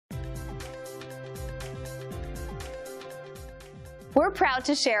We're proud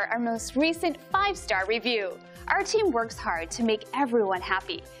to share our most recent 5-star review. Our team works hard to make everyone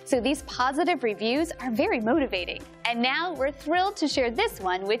happy, so these positive reviews are very motivating. And now we're thrilled to share this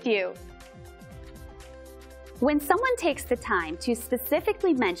one with you. When someone takes the time to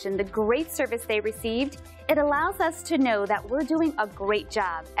specifically mention the great service they received, it allows us to know that we're doing a great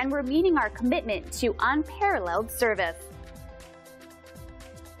job and we're meeting our commitment to unparalleled service.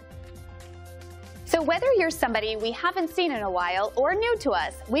 So whether you're somebody we haven't seen in a while or new to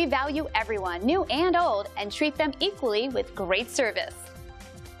us, we value everyone, new and old, and treat them equally with great service.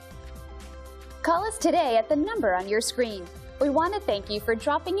 Call us today at the number on your screen. We want to thank you for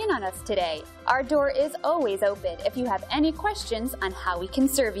dropping in on us today. Our door is always open if you have any questions on how we can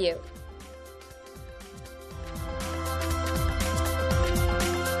serve you.